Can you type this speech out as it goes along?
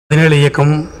17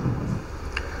 இயக்கம்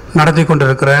நடத்தி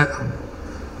கொண்டிருக்கிற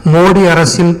மோடி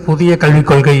அரசின் புதிய கல்விக்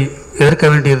கொள்கை எதிர்க்க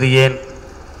வேண்டியது ஏன்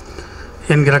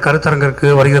என்கிற கருத்தரங்கிற்கு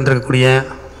வருகை தந்திருக்கக்கூடிய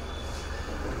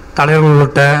தலைவர்கள்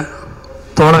உள்ளிட்ட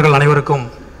தோழர்கள் அனைவருக்கும்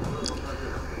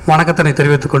வணக்கத்தினை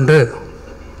தெரிவித்துக் கொண்டு,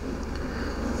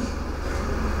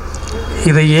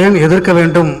 இதை ஏன் எதிர்க்க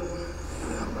வேண்டும்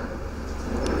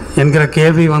என்கிற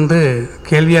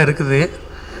கேள்வியாக இருக்குது.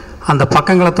 அந்த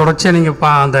பக்கங்களை தொடர்ச்சியாக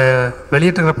நீங்கள் அந்த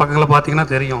வெளியிட்டிருக்கிற பக்கங்களை பார்த்தீங்கன்னா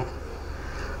தெரியும்.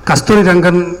 கஸ்தூரி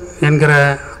ரங்கன் என்கிற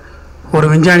ஒரு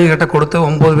விஞ்ஞானிகிட்ட கொடுத்து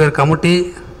 9 பேர் கமிட்டி,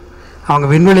 அவங்க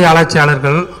விண்வெளி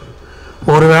ஆராய்ச்சியாளர்கள்.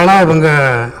 ஒருவேளை இவங்க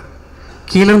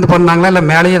கீழேருந்து பண்ணாங்களா இல்லை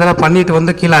மேலேயே இதெல்லாம் பண்ணிட்டு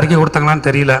வந்து கீழே அறிக்கை கொடுத்தாங்களான்னு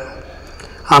தெரியல.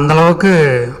 அந்தளவுக்கு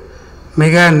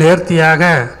மிக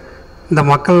நேர்த்தியாக இந்த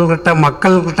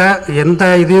மக்கள்கிட்ட எந்த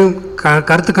இதையும்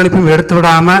கருத்து கணிப்பையும் எடுத்து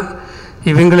விடாமல்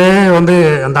இவங்களே வந்து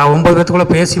அந்த 9 பேர்த்துக்குள்ளே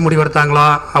பேசி முடிவெடுத்தாங்களா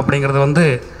அப்படிங்கிறது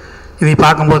இதை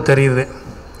பார்க்கும்போது தெரியுது.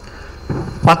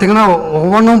 பார்த்திங்கன்னா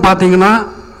ஒவ்வொன்றும் பார்த்திங்கன்னா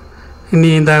இனி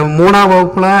இந்த 3ஆம்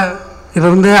வகுப்பில்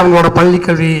இருந்து அவங்களோட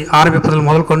பள்ளிக்கல்வி ஆரம்பிப்பதில்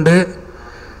முதல் கொண்டு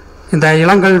இந்த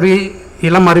இளங்கல்வி,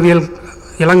 இளம் அறிவியல்,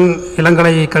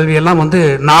 இளங்கலை கல்வியெல்லாம்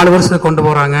 4 வருஷத்துக்கு கொண்டு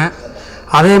போகிறாங்க.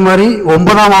 அதே மாதிரி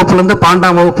 9ஆம் வகுப்புலேருந்து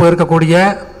 12ஆம் வகுப்பு இருக்கக்கூடிய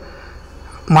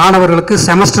மாணவர்களுக்கு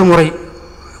செமஸ்டர் முறை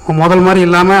முதல் மாதிரி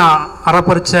இல்லாமல் அரை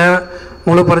பரீட்சை,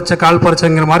 முழு பரீட்சை, கால்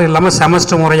பரீட்சைங்கிற மாதிரி இல்லாமல்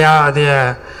செமஸ்டர் முறையாக அதை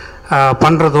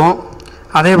பண்ணுறதும்,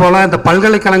 அதே போல் இந்த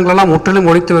பல்கலைக்கழகங்களெல்லாம் முற்றிலும்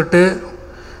ஒழித்து விட்டு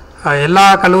எல்லா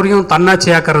கல்லூரியும் தன்னாட்சி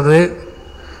ஆக்கிறது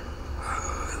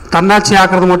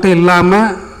மட்டும்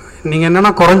இல்லாமல் நீங்கள்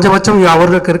என்னென்னா குறைஞ்சபட்சம்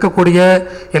அவர்களுக்கு இருக்கக்கூடிய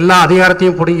எல்லா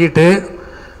அதிகாரத்தையும் பிடுங்கிட்டு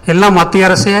எல்லாம் மத்திய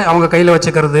அரசே அவங்க கையில்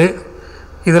வச்சுக்கிறது.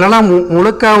 இதிலெல்லாம்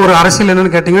முழுக்க ஒரு அரசியல்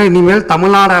என்னென்னு கேட்டிங்கன்னா, இனிமேல்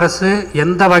தமிழ்நாடு அரசு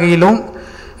எந்த வகையிலும்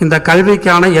இந்த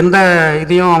கல்விக்கான எந்த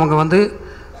இதையும் அவங்க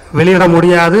வெளியிட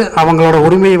முடியாது. அவங்களோட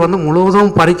உரிமையை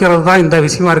முழுவதும் பறிக்கிறது தான் இந்த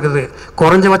விஷயமா இருக்குது.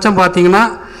 குறைஞ்சபட்சம் பார்த்திங்கன்னா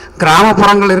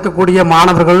கிராமப்புறங்களில் இருக்கக்கூடிய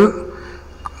மாணவர்கள்,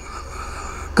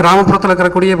 கிராமப்புறத்தில்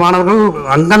இருக்கக்கூடிய மாணவர்கள்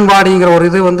அங்கன்வாடிங்கிற ஒரு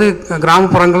இது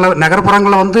கிராமப்புறங்களில்,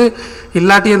 நகர்ப்புறங்களில்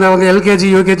இல்லாட்டி இந்த எல்கேஜி,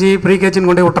 யூகேஜி, ப்ரீகேஜின்னு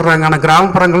கொண்டு விட்டுறாங்க. ஆனால்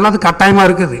கிராமப்புறங்களில் அது கட்டாயமாக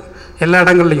இருக்குது எல்லா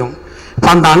இடங்கள்லையும்.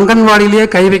 இப்போ அந்த அங்கன்வாடியிலேயே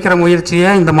கை வைக்கிற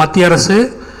முயற்சியை இந்த மத்திய அரசு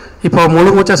இப்போ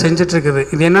முழு மூச்சாக செஞ்சிட்ருக்குது.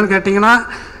 இது என்னன்னு கேட்டிங்கன்னா,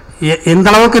 எந்த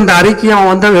அளவுக்கு இந்த அறிக்கையை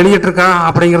அவன் வெளியிட்டிருக்கான்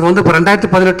அப்படிங்கிறது இப்போ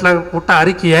 2018 விட்ட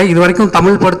அறிக்கையை இது வரைக்கும்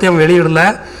தமிழ் படுத்தி அவன் வெளியிடலை.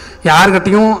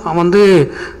 யாருக்கிட்டையும் அவன்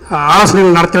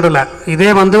ஆலோசனைகள் நடத்திடலை. இதே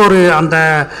ஒரு அந்த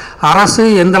அரசு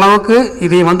எந்த அளவுக்கு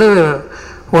இதை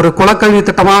ஒரு குலக்கல்வி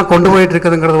திட்டமாக கொண்டு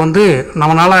போயிட்டுருக்குதுங்கிறது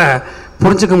நம்மளால்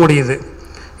புரிஞ்சிக்க முடியுது.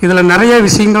 இதில் நிறைய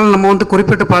விஷயங்கள் நம்ம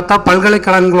குறிப்பிட்டு பார்த்தா,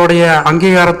 பல்கலைக்கழகங்களுடைய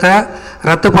அங்கீகாரத்தை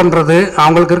ரத்து பண்ணுறது,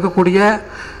 அவங்களுக்கு இருக்கக்கூடிய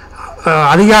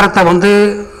அதிகாரத்தை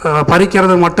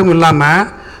பறிக்கிறது மட்டும் இல்லாமல்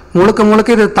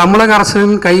முழுக்க இது தமிழக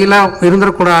அரசின் கையில்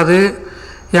இருந்துடக்கூடாது.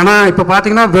 ஏன்னா இப்போ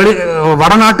பார்த்திங்கன்னா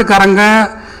வடநாட்டுக்காரங்க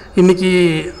இன்றைக்கி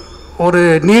ஒரு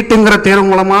நீட்டுங்கிற தேர்வு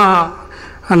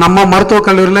மூலமாக நம்ம மருத்துவக்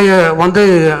கல்லூரியில்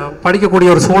படிக்கக்கூடிய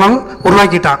ஒரு சூழல்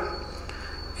உருவாக்கிட்டான்.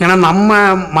 ஏன்னா நம்ம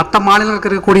மற்ற மாநிலங்களுக்கு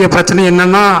இருக்கக்கூடிய பிரச்சனை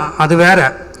என்னென்னா அது வேறு.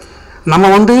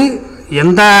 நம்ம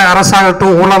எந்த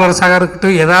அரசாகட்டும், ஊழல் அரசாக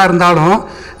இருக்கட்டும், எதாக இருந்தாலும்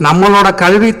நம்மளோட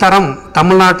கல்வி தரம்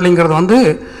தமிழ்நாட்டிலுங்கிறது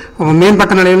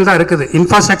மேம்பட்ட நிலையில் தான் இருக்குது.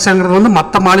 இன்ஃப்ராஸ்ட்ரக்சருங்கிறது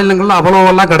மற்ற மாநிலங்களில்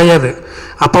அவ்வளோவெல்லாம் கிடையாது.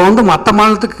 அப்போ மற்ற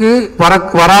மாநிலத்துக்கு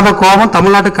வராத கோபம்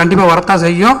தமிழ்நாட்டுக்கு கண்டிப்பாக வரத்தான்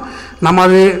செய்யும். நம்ம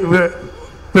அது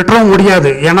விட்டுறவும் முடியாது.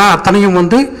 ஏன்னா அத்தனையும்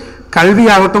கல்வி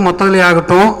ஆகட்டும், மொத்தத்திலே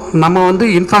ஆகட்டும், நம்ம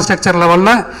இன்ஃப்ராஸ்ட்ரக்சர்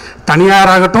லெவலில்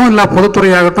தனியாராகட்டும், இல்லை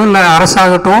பொதுத்துறையாகட்டும், இல்லை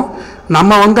அரசாகட்டும்,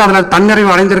 நம்ம அதில் தன்னிறைவு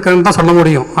அடைந்திருக்கிறதுன்னு தான் சொல்ல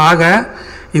முடியும். ஆக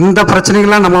இந்த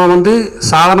பிரச்சனைகளை நம்ம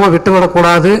சாதாரணமாக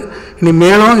விட்டுவிடக்கூடாது. இனி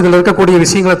மேலும் இதில் இருக்கக்கூடிய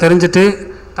விஷயங்களை தெரிஞ்சுட்டு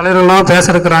தலைவர்கள்லாம் பேச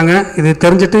இருக்கிறாங்க. இது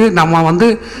தெரிஞ்சுட்டு நம்ம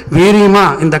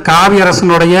வீரியமாக இந்த காவி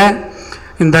அரசனுடைய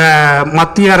இந்த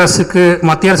மத்திய அரசு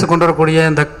கொண்டு வரக்கூடிய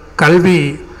இந்த கல்வி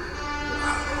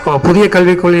புதிய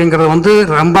கல்விக் கொள்கைங்கிறது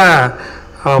ரொம்ப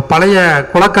பழைய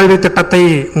குலக்கல்வி திட்டத்தை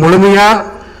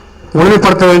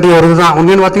முழுமைப்படுத்த வேண்டிய ஒரு இதுதான்.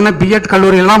 உண்மைன்னு பார்த்திங்கன்னா பிஎட்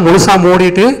கல்லூரியெல்லாம் முழுசாக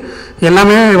மூடிட்டு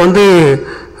எல்லாமே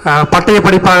பட்டய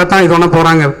படிப்பாகத்தான் இது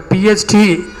போகிறாங்க. பிஹெச்டி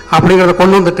அப்படிங்கிறத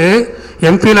கொண்டு வந்துட்டு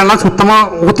எம்பிலெல்லாம்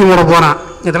சுத்தமாக ஊற்றி மூட போகிறான்.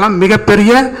 இதெல்லாம்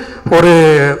மிகப்பெரிய ஒரு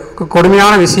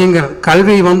கொடுமையான விஷயங்கள்.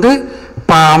 கல்வி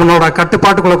அவனோட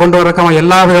கட்டுப்பாட்டுக்குள்ளே கொண்டு வரக்க அவன்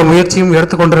எல்லா வித முயற்சியும்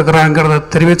எடுத்துக்கொண்டிருக்கிறாங்கிறத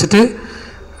தெரிவிச்சுட்டு,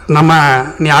 நம்ம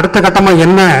நீ அடுத்த கட்டமாக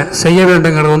என்ன செய்ய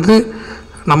வேண்டுங்கிறது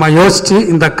நம்ம யோசித்து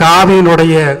இந்த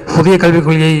காவியினுடைய புதிய கல்விக்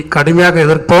கொள்கையை கடுமையாக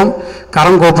எதிர்ப்போம்,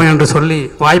 கரம் கோப்போம் என்று சொல்லி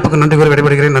வாய்ப்புக்கு நன்றி கூறி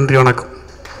விடைபெறுகிறேன். நன்றி, வணக்கம்.